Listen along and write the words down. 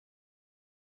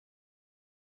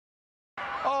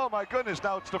Oh my goodness,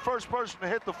 now it's the first person to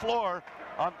hit the floor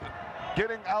on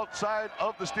getting outside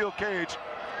of the steel cage.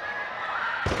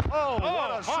 Oh, what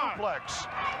a suplex.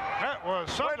 That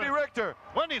was something. Wendi Richter.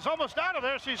 Wendy's almost out of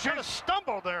there. She's kind of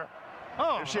stumbled there.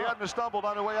 Oh, if she hadn't stumbled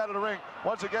on her way out of the ring.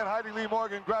 Once again, Heidi Lee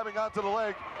Morgan grabbing onto the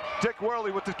leg. Dick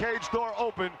Worley with the cage door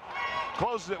open.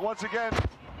 Closes it once again.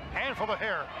 Handful of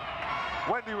hair.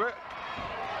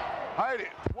 Heidi,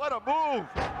 what a move.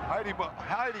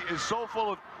 Heidi is so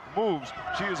full of moves.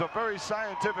 She is a very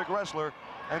scientific wrestler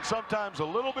and sometimes a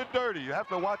little bit dirty. You have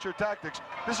to watch her tactics.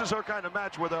 This is her kind of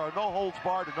match where there are no holds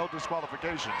barred and no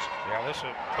disqualifications. Yeah, this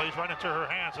plays right into her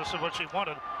hands. This is what she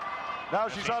wanted. Now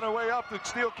she's on her way up the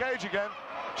steel cage again.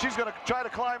 She's going to try to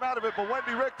climb out of it, but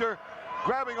Wendi Richter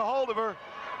grabbing a hold of her.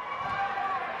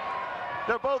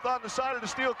 They're both on the side of the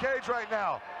steel cage right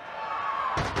now.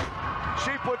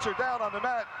 She puts her down on the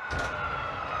mat.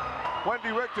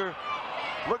 Wendi Richter,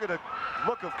 look at the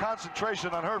look of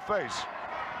concentration on her face.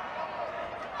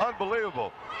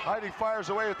 Unbelievable. Heidi fires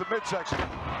away at the midsection.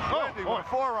 Wendi with a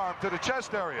forearm to the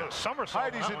chest area.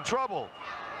 Heidi's in trouble.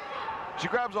 She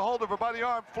grabs a hold of her by the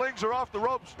arm, flings her off the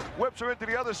ropes, whips her into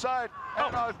the other side,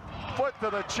 and a foot to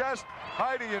the chest.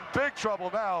 Heidi in big trouble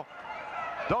now.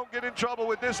 Don't get in trouble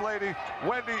with this lady.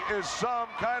 Wendi is some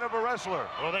kind of a wrestler.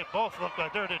 Well, they both look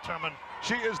like they're determined.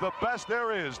 She is the best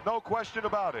there is, no question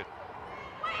about it.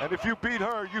 And if you beat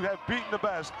her, you have beaten the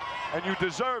best, and you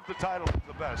deserve the title of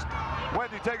the best.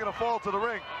 Wendi taking a fall to the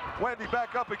ring. Wendi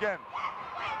back up again.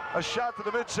 A shot to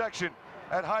the midsection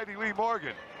at Heidi Lee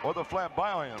Morgan, or the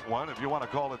flamboyant one, if you want to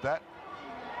call it that.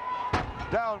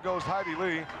 Down goes Heidi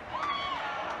Lee.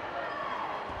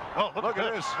 Oh, look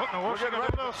at this. We're getting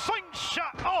ready to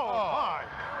slingshot. Oh, my.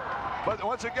 But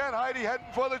once again, Heidi heading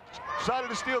for the side of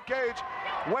the steel cage.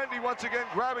 Wendi once again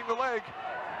grabbing the leg.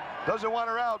 Doesn't want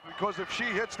her out, because if she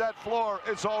hits that floor,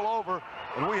 it's all over,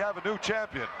 and we have a new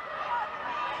champion.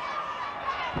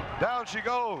 Down she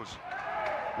goes.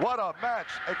 What a match.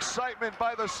 Excitement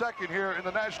by the second here in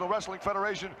the National Wrestling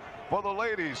Federation for the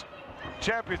ladies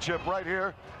championship right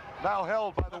here. Now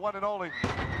held by the one and only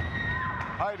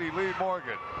Heidi Lee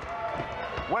Morgan.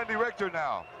 Wendi Richter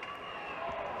now.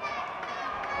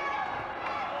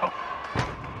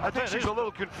 I think she's a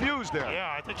little confused there.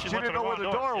 Yeah, I think she didn't know where the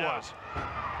door was.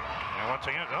 And once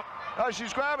again,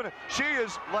 she's grabbing it. She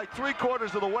is like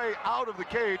 3/4 of the way out of the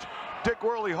cage. Dick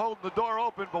Worley holding the door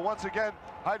open, but once again,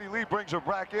 Heidi Lee brings her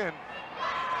back in.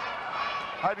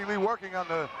 Heidi Lee working on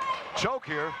the choke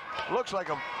here. Looks like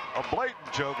a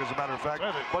blatant choke, as a matter of fact,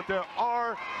 but there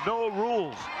are no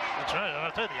rules. That's right, and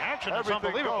I'll tell you, the action is Everything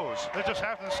unbelievable. goes. They just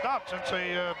haven't stopped since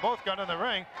they both got in the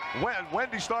ring.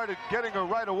 Wendi started getting her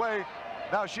right away.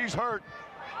 Now she's hurt.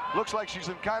 Looks like she's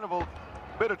in kind of a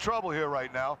bit of trouble here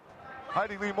right now.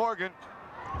 Heidi Lee Morgan,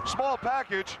 small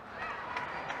package.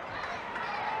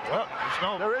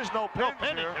 Well, there is no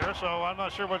pin here, so I'm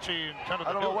not sure what she intended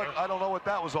to do. I don't know what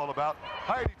that was all about.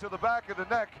 Heidi to the back of the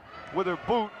neck with her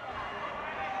boot.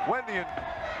 Wendi in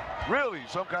really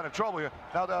some kind of trouble here.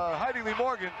 Now Heidi Lee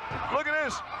Morgan, look at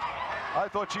this. I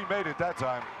thought she made it that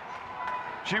time.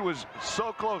 She was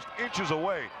so close, inches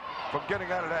away from getting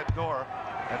out of that door.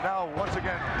 And now, once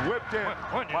again, whipped in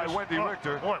by Wendi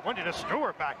Richter. Boy, Wendi just threw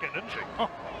her back in, didn't she? Oh.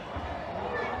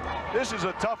 This is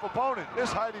a tough opponent.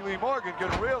 This Heidi Lee Morgan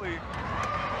can really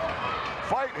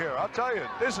fight here. I'll tell you,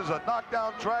 this is a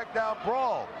knockdown, drag down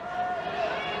brawl.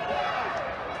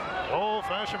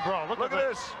 Old-fashioned brawl. Look at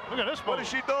this. Look at this move. What is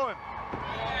she doing?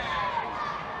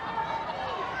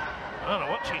 I don't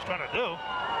know what she's trying to do.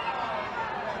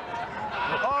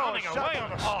 Away on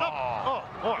the stump. Oh,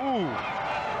 boy. Ooh.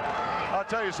 I'll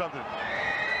tell you something.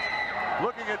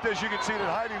 Looking at this, you can see that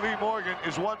Heidi Lee Morgan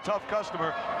is one tough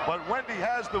customer, but Wendi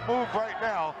has the move right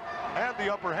now and the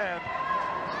upper hand.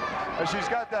 And she's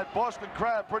got that Boston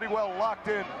Crab pretty well locked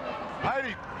in.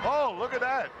 Heidi, oh, look at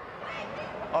that.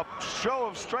 A show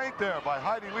of strength there by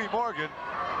Heidi Lee Morgan.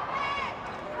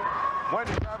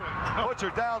 Wendi puts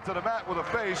her down to the mat with a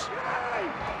face.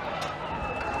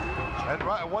 And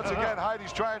once again,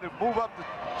 Heidi's trying to move up the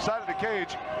side of the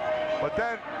cage, but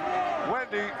then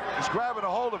Wendi is grabbing a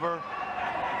hold of her,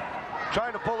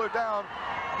 trying to pull her down.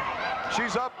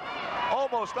 She's up,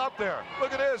 almost up there.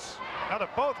 Look at this. Now they're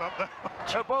both up there.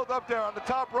 They're both up there on the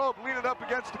top rope, leaning up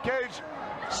against the cage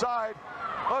side.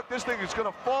 Look, this thing is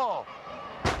gonna fall.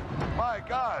 My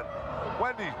God.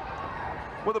 Wendi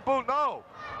with a boot, no.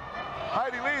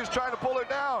 Heidi Lee is trying to pull her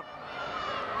down.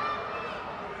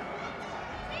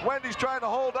 Wendy's trying to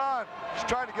hold on. She's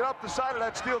trying to get up the side of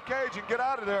that steel cage and get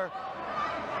out of there.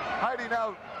 Heidi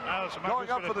now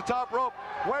going up for the top rope.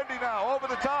 Wendi now over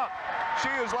the top. She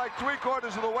is like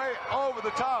 3/4 of the way over the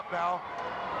top now.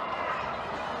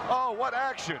 Oh, what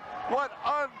action. What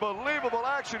unbelievable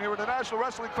action here in the National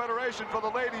Wrestling Federation for the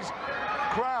ladies'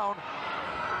 crown.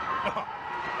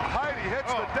 Heidi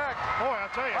hits the deck. Boy, I'll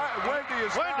tell you.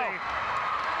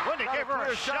 Wendi gave her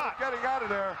a shot. Getting out of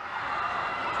there.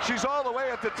 She's all the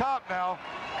way at the top now,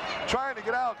 trying to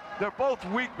get out. They're both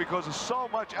weak because of so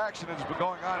much action that's been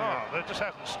going on here. That just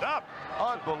hasn't stopped.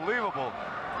 Unbelievable.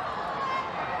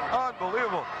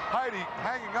 Unbelievable. Heidi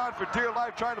hanging on for dear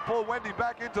life, trying to pull Wendi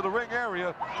back into the ring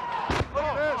area. Look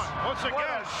at this. Once again. What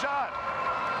a shot.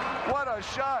 What a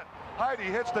shot. Heidi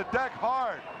hits the deck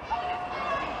hard.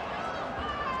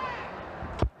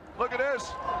 Look at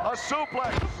this. A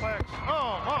suplex.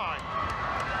 Oh, my.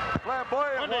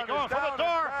 Flamboyant Wendi one going is for down the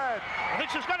door. and bad. I think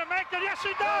she's going to make it. Yes,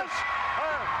 she does.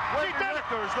 Wendi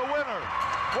Richter is the winner.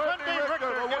 Wendi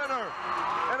Richter, the winner.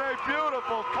 In a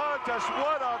beautiful contest.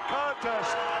 What a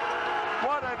contest.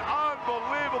 What an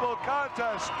unbelievable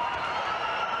contest.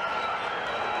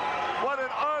 What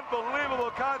an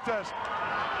unbelievable contest.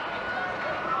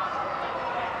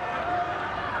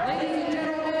 Ladies and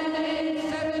gentlemen, in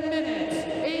 7 minutes,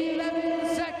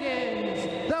 11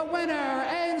 seconds, the winner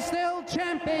and still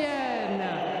champion,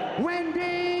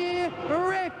 Wendi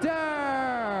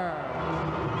Richter.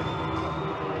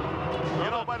 You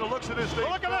know, by the looks of this thing.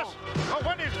 Look at this. Oh,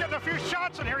 Wendy's getting a few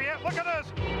shots in here yet. Look at this.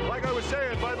 Like I was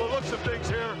saying, by the looks of things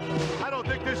here, I don't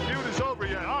think this feud is over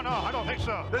yet. Oh, no, I don't think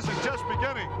so. This is just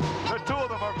beginning. The two of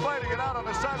them are fighting it out on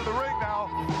the side of the ring now.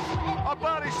 A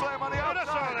body slam on the outside.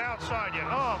 That's on the outside yet.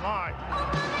 Oh, my.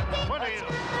 Wendi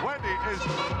is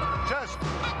just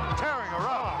tearing her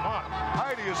up. Oh, my.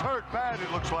 Heidi is hurt bad,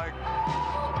 it looks like.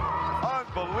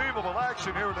 Unbelievable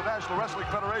action here in the National Wrestling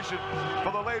Federation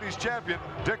for the ladies champion.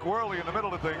 Dick Worley in the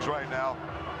middle of things right now.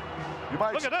 You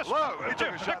might look at this. Look, he took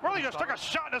a shot. Dick Worley just took a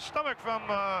shot in the stomach from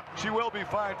she will be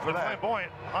fine for that.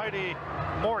 Flamboyant Heidi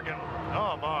Morgan.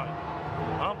 Oh, my.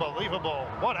 Unbelievable.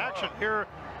 What action here.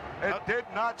 It did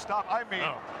not stop. I mean,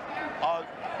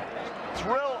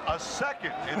 thrill a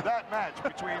second in that match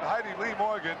between Heidi Lee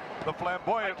Morgan, the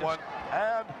flamboyant one,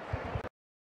 and